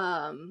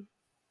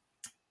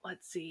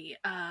 let's see.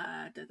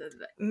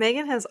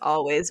 Megan has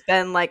always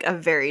been like a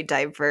very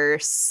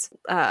diverse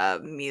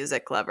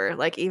music lover.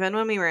 Like even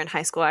when we were in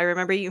high school, I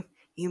remember you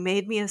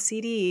made me a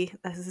CD.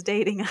 This is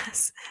dating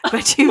us,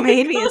 but you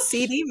made me a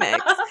CD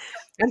mix.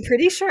 I'm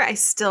pretty sure I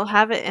still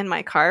have it in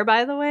my car,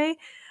 by the way,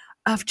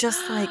 of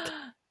just like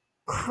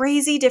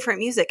crazy different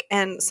music.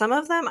 And some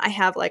of them I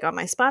have like on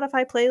my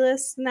Spotify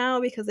playlist now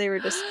because they were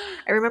just,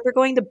 I remember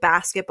going to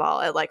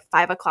basketball at like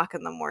 5 o'clock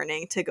in the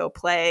morning to go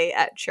play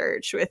at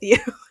church with you.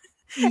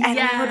 And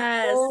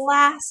I would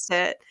blast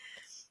it.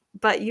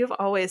 But you've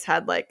always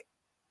had like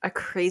a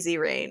crazy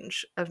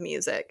range of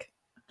music.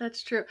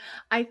 That's true.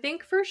 I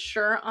think for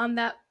sure on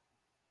that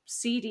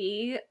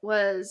CD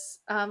was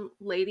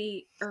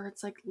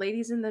it's like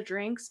Ladies in the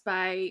Drinks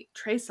by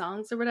Trey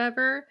Songz or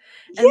whatever.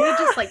 And they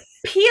just like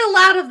peel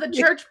out of the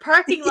church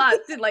parking lot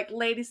to like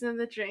Ladies in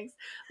the Drinks.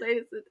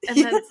 And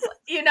then it's like,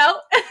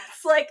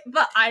 it's like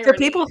the irony. For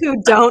people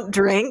who don't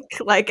drink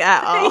like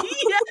at all.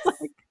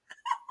 Yes.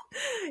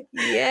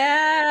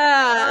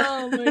 Yeah.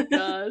 Oh my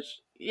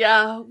gosh.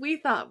 Yeah, we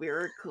thought we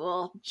were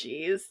cool.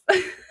 Jeez. What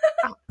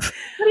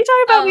are you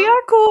talking about? We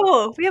are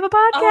cool. We have a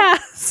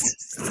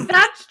podcast.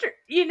 That's true.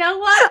 You know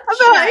what?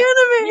 About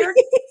anime.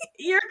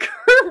 You're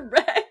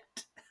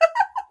correct.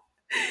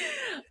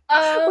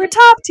 We're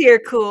top tier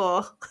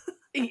cool.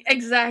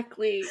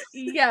 Exactly.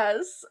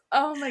 Yes.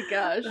 Oh my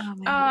gosh.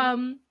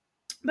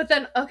 But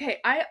then, okay,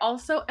 I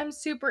also am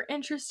super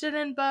interested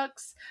in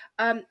books.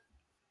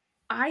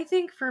 I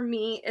think for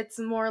me, it's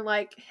more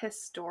like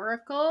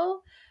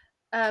historical.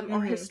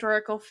 Or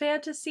historical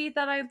fantasy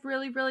that I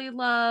really, really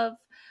love.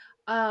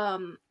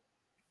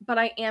 But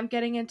I am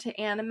getting into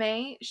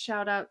anime.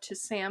 Shout out to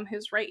Sam,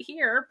 who's right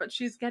here, but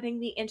she's getting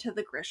me into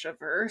the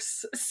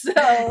Grishaverse.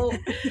 So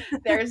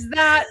there's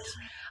that.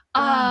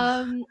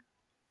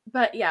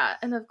 But yeah,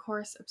 and of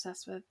course,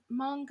 obsessed with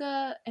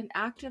manga and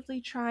actively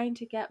trying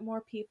to get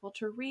more people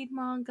to read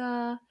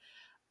manga.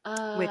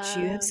 Which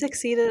you have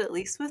succeeded, at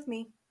least with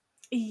me.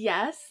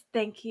 Yes,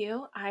 thank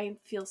you. I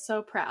feel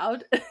so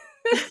proud.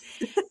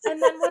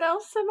 And then what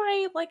else am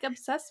I like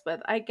obsessed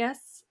with? I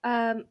guess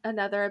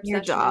another obsession.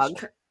 Your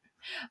dog.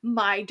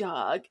 My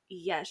dog.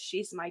 Yes,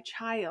 she's my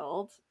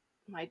child.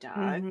 My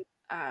dog.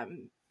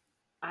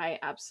 I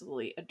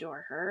absolutely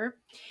adore her.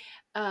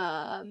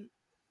 And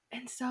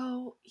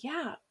so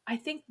yeah, I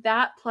think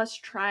that plus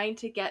trying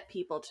to get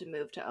people to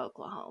move to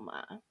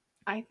Oklahoma.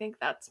 I think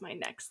that's my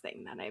next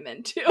thing that I'm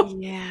into.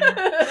 Yeah.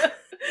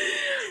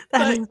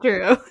 That is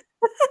true.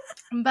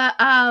 But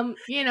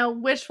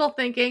wishful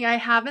thinking, I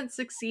haven't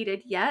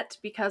succeeded yet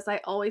because I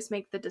always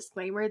make the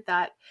disclaimer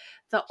that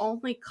the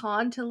only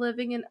con to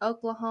living in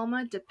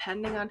Oklahoma,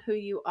 depending on who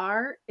you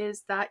are,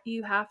 is that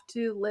you have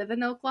to live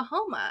in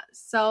Oklahoma.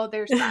 So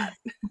there's that.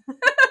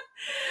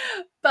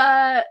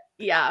 But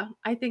yeah,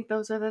 I think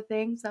those are the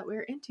things that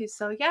we're into.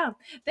 So yeah,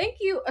 thank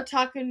you,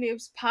 Otaku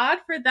Noobs Pod,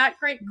 for that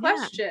great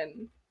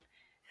question.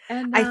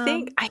 And I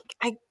think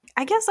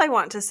I guess I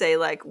want to say,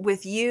 like,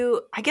 with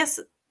you, I guess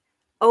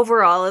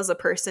overall as a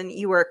person,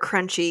 you were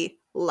crunchy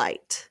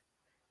light,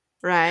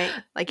 right?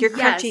 Like you're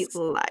crunchy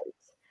light.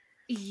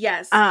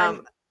 Yes.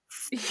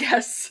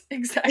 Yes,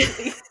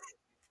 exactly.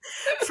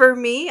 For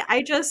me,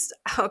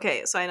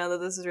 so I know that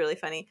this is really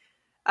funny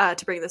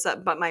to bring this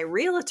up, but my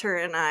realtor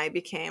and I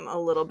became a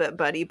little bit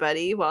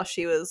buddy while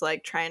she was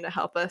like trying to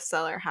help us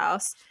sell our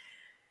house.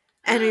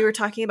 And we were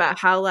talking about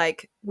how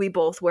like we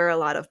both wear a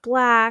lot of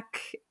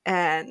black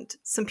and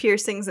some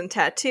piercings and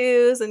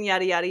tattoos and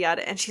yada, yada,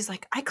 yada. And she's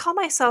like, I call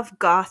myself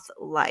goth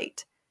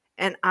light.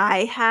 And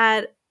I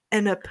had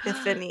an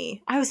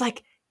epiphany. I was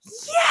like,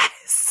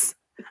 yes,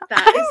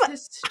 that is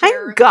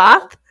hysterical. I'm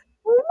goth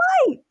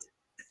light.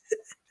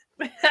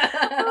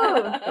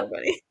 Oh, so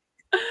funny.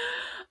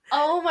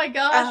 Oh my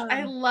gosh,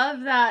 I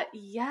love that.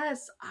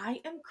 Yes, I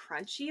am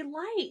crunchy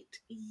light.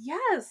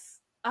 Yes.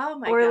 Oh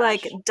my gosh. Or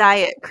like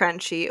diet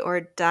crunchy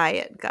or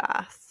diet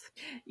goth.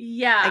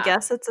 Yeah. I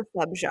guess it's a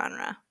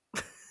subgenre.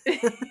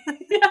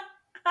 Yeah.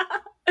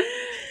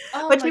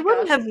 But you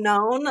wouldn't have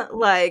known,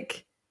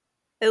 like,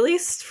 at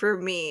least for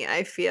me,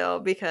 I feel,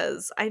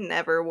 because I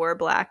never wore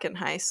black in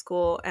high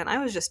school and I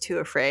was just too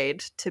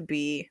afraid to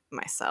be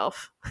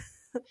myself.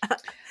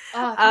 That's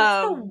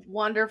the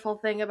wonderful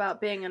thing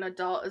about being an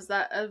adult is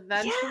that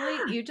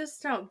eventually you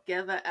just don't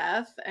give a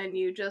F and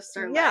you just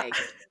are like,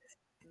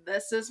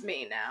 this is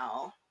me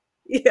now.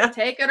 Yeah.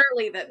 Take it or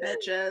leave it,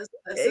 bitches.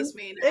 This is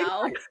me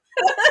now.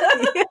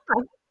 Yeah.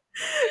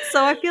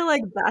 So I feel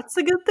like that's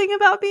a good thing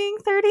about being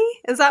 30.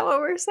 Is that what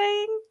we're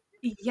saying?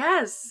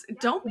 Yes.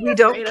 Don't be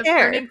afraid of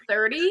turning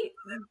 30.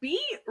 Be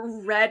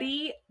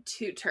ready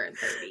to turn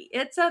 30.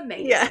 It's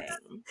amazing. Yes,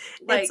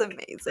 it's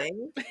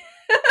amazing.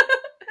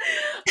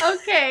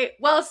 Okay,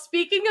 well,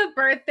 speaking of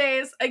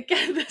birthdays,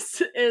 again,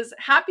 this is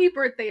happy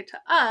birthday to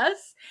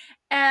us.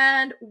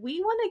 And we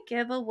want to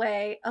give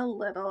away a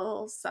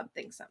little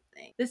something.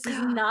 This is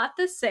not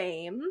the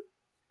same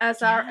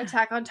as our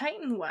Attack on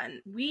Titan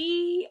one.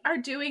 We are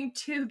doing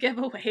 2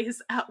 giveaways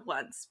at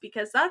once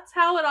because that's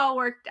how it all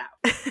worked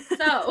out.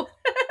 So,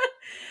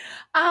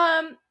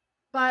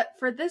 but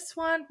for this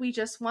one, we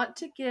just want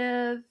to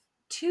give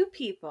 2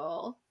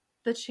 people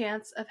the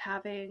chance of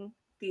having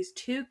these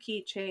 2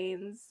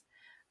 keychains,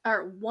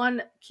 or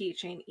 1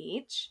 keychain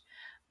each,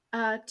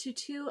 to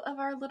 2 of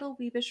our little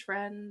Weebish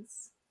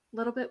friends.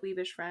 Little bit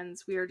Weebish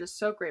friends. We are just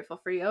so grateful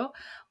for you.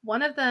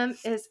 One of them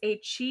is a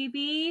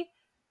Chibi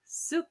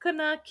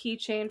Sukuna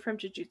keychain from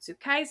Jujutsu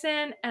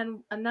Kaisen,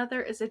 and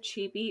another is a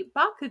Chibi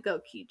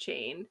Bakugo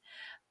keychain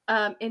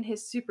in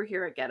his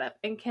superhero getup.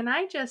 And can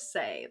I just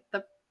say,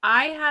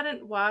 I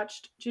hadn't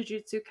watched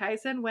Jujutsu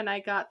Kaisen when I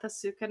got the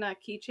Sukuna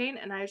keychain,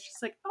 and I was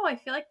just like, oh, I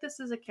feel like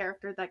this is a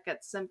character that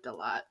gets simped a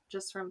lot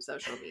just from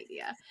social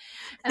media.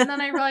 And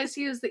then I realized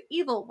he was the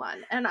evil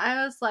one, and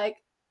I was like,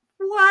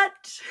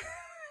 what?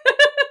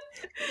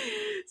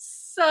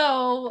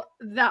 So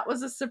that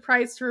was a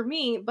surprise for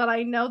me, but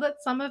I know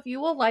that some of you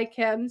will like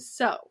him.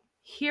 So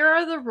here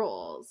are the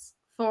rules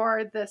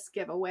for this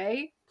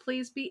giveaway.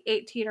 Please be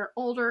 18 or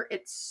older.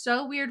 It's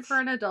so weird for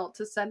an adult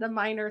to send a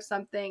minor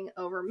something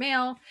over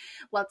mail.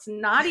 Let's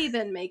not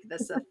even make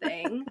this a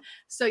thing.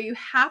 So you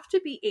have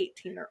to be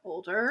 18 or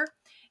older,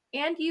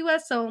 and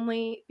US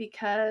only,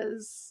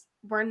 because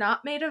we're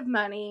not made of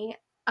money.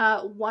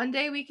 One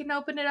day we can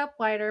open it up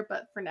wider,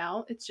 but for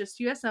now it's just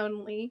US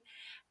only.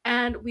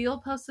 And we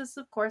will post this,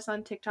 of course,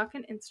 on TikTok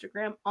and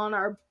Instagram on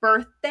our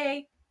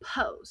birthday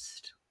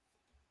post.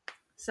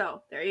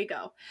 So there you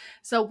go.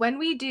 So when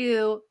we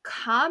do,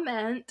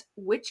 comment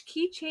which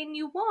keychain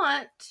you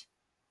want,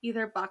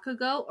 either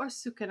Bakugo or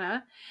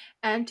Sukuna,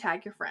 and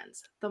tag your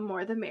friends. The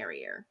more the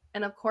merrier.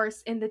 And of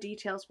course, in the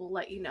details, we'll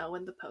let you know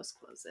when the post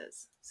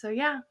closes. So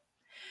yeah,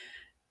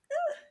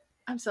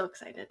 I'm so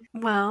excited.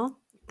 Well,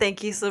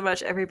 thank you so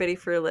much, everybody,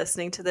 for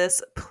listening to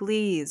this.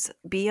 Please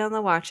be on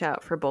the watch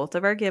out for both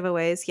of our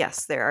giveaways.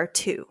 Yes, there are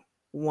 2.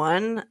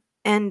 One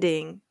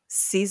ending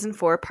season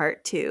 4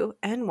 part 2,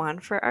 and one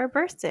for our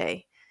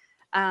birthday.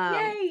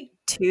 Yay!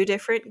 2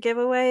 different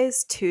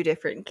giveaways, 2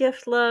 different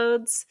gift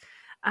loads.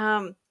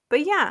 But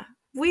yeah,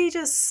 we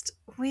just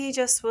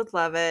would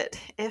love it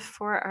if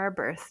for our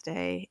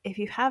birthday, if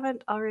you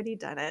haven't already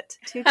done it,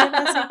 to give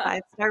us a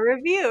 5-star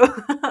review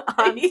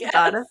on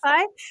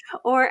Spotify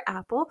or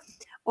Apple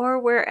or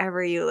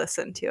wherever you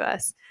listen to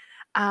us.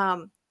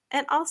 And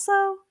also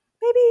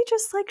maybe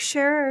just like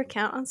share our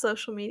account on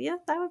social media.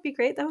 That would be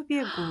great. That would be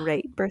a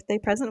great birthday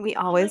present. We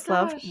always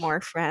love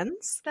more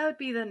friends. That would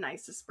be the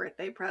nicest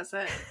birthday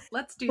present.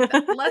 Let's do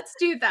that. Let's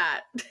do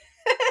that.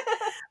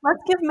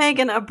 Let's give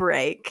Megan a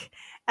break,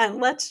 and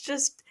let's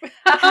just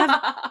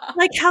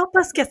help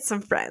us get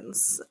some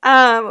friends.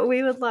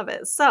 We would love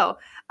it. So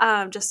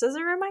just as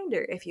a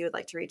reminder, if you would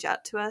like to reach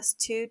out to us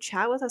to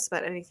chat with us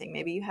about anything,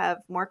 maybe you have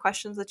more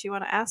questions that you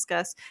want to ask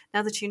us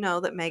now that you know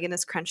that Megan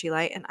is Crunchy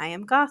Light and I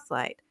am Goth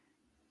Light.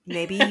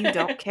 Maybe you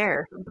don't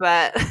care,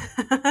 but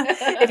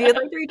if you would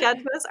like to reach out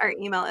to us, our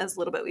email is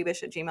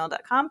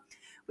littlebitweebish@gmail.com.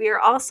 We are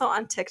also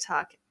on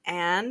TikTok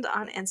and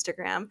on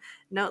Instagram.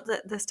 Note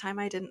that this time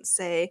I didn't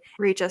say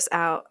reach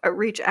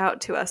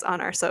out to us on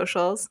our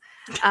socials.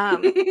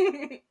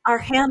 Our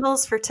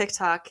handles for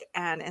TikTok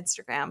and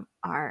Instagram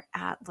are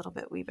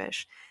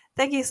 @littlebitweebish.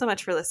 Thank you so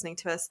much for listening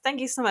to us.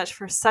 Thank you so much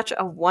for such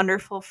a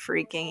wonderful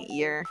freaking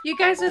year. You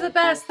guys are the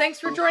best. Thanks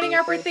for joining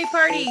our birthday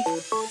party.